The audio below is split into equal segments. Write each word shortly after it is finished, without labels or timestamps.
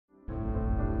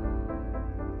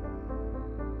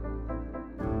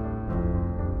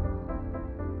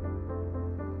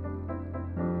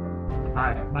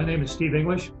My name is Steve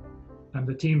English. I'm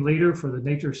the team leader for the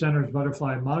Nature Center's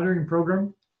Butterfly Monitoring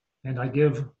Program, and I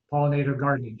give pollinator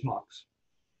gardening talks.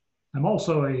 I'm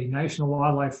also a National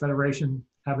Wildlife Federation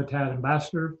Habitat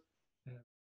Ambassador.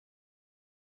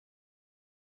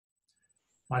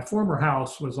 My former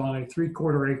house was on a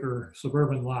 3/4 acre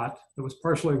suburban lot that was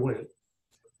partially wooded.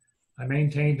 I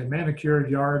maintained a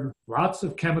manicured yard, lots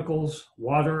of chemicals,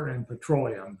 water, and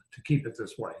petroleum to keep it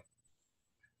this way.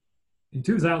 In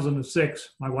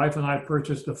 2006, my wife and I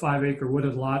purchased a 5-acre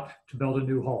wooded lot to build a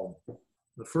new home.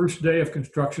 The first day of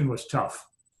construction was tough.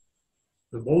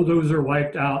 The bulldozer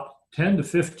wiped out 10 to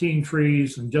 15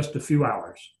 trees in just a few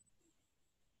hours.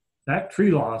 That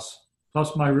tree loss,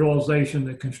 plus my realization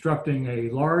that constructing a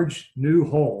large new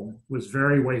home was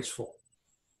very wasteful.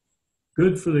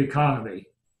 Good for the economy,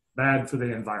 bad for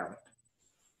the environment.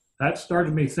 That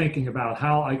started me thinking about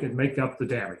how I could make up the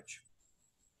damage.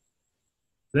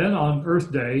 Then on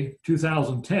Earth Day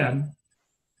 2010,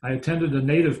 I attended a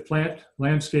native plant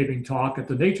landscaping talk at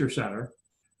the Nature Center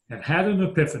and had an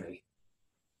epiphany.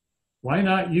 Why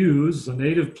not use the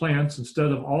native plants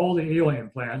instead of all the alien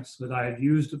plants that I had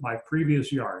used at my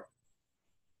previous yard?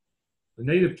 The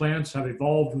native plants have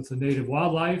evolved with the native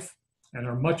wildlife and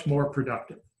are much more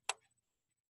productive.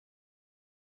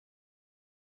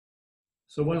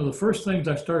 So one of the first things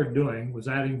I started doing was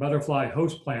adding butterfly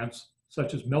host plants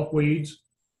such as milkweeds,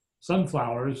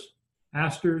 sunflowers,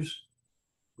 asters,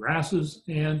 grasses,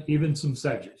 and even some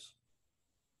sedges.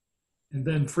 And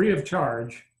then free of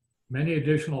charge, many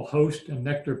additional host and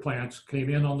nectar plants came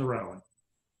in on their own.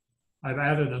 I've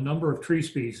added a number of tree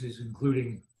species,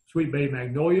 including sweet bay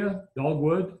magnolia,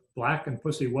 dogwood, black and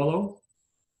pussy willow.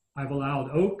 I've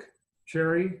allowed oak,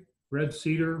 cherry, red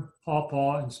cedar,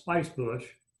 pawpaw, and spice bush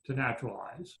to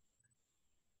naturalize.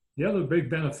 The other big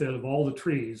benefit of all the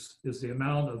trees is the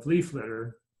amount of leaf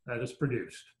litter that is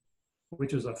produced,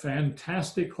 which is a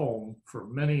fantastic home for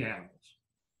many animals.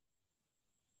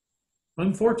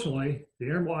 Unfortunately, the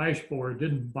emerald ash borer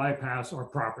didn't bypass our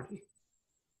property.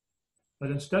 But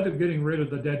instead of getting rid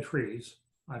of the dead trees,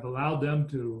 I've allowed them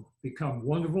to become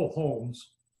wonderful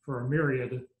homes for a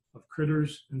myriad of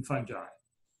critters and fungi.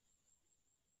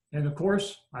 And of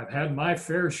course, I've had my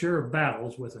fair share of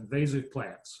battles with invasive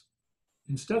plants.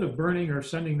 Instead of burning or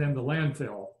sending them to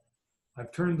landfill,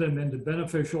 I've turned them into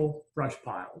beneficial brush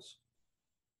piles.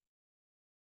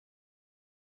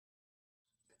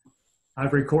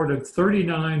 I've recorded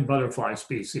 39 butterfly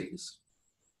species.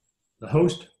 The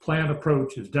host plant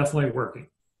approach is definitely working.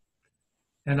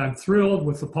 And I'm thrilled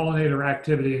with the pollinator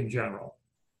activity in general.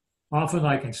 Often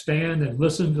I can stand and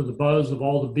listen to the buzz of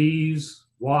all the bees,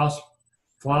 wasps,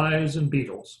 flies, and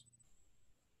beetles.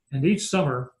 And each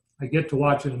summer, I get to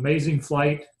watch an amazing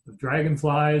flight of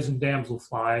dragonflies and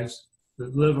damselflies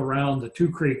that live around the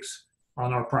 2 creeks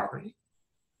on our property.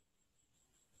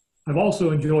 I've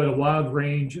also enjoyed a wide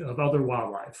range of other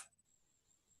wildlife: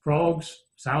 frogs,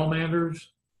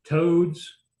 salamanders,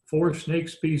 toads, 4 snake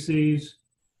species,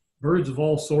 birds of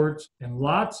all sorts, and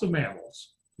lots of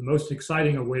mammals, the most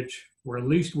exciting of which were a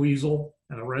least weasel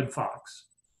and a red fox.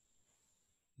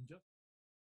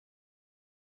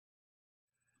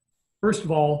 First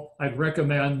of all, I'd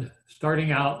recommend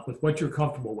starting out with what you're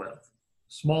comfortable with.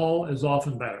 Small is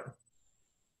often better.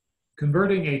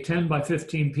 Converting a 10 by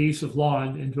 15 piece of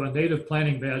lawn into a native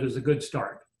planting bed is a good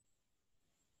start.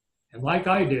 And like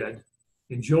I did,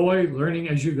 enjoy learning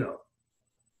as you go.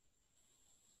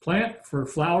 Plant for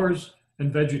flowers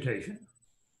and vegetation.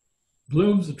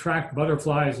 Blooms attract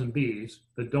butterflies and bees,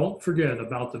 but don't forget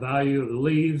about the value of the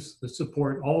leaves that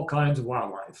support all kinds of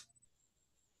wildlife.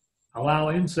 Allow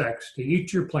insects to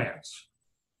eat your plants.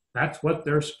 That's what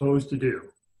they're supposed to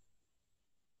do.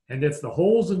 And if the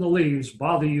holes in the leaves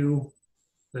bother you,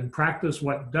 then practice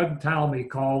what Doug Talmy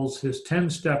calls his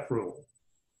 10-step rule.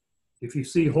 If you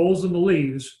see holes in the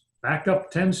leaves, back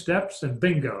up 10 steps and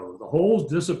bingo, the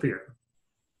holes disappear.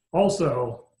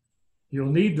 Also, you'll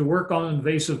need to work on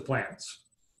invasive plants.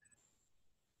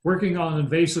 Working on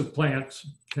invasive plants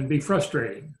can be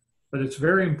frustrating, but it's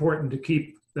very important to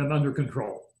keep them under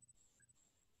control.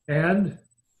 And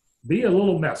be a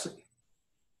little messy.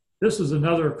 This is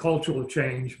another cultural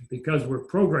change because we're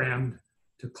programmed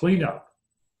to clean up.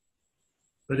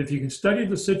 But if you can study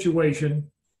the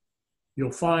situation,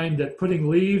 you'll find that putting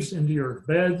leaves into your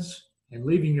beds and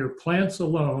leaving your plants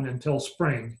alone until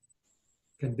spring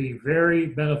can be very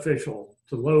beneficial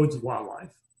to loads of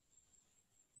wildlife.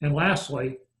 And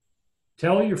lastly,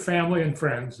 tell your family and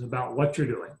friends about what you're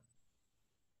doing.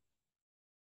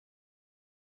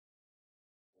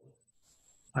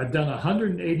 I've done a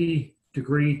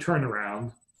 180-degree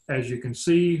turnaround, as you can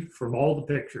see from all the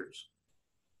pictures.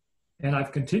 and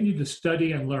I've continued to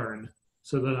study and learn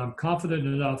so that I'm confident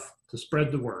enough to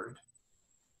spread the word.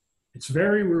 It's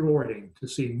very rewarding to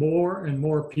see more and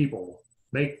more people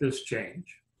make this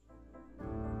change.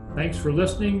 Thanks for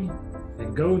listening,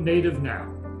 and go native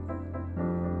now.